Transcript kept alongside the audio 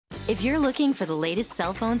If you're looking for the latest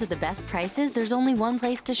cell phones at the best prices, there's only one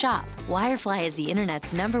place to shop. Wirefly is the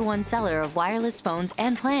internet's #1 seller of wireless phones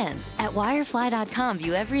and plans. At wirefly.com,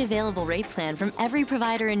 view every available rate plan from every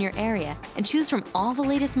provider in your area and choose from all the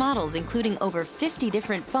latest models, including over 50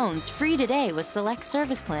 different phones, free today with select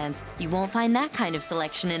service plans. You won't find that kind of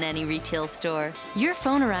selection in any retail store. Your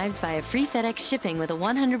phone arrives via free FedEx shipping with a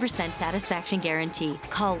 100% satisfaction guarantee.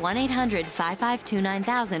 Call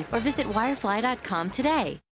 1-800-552-9000 or visit wirefly.com today.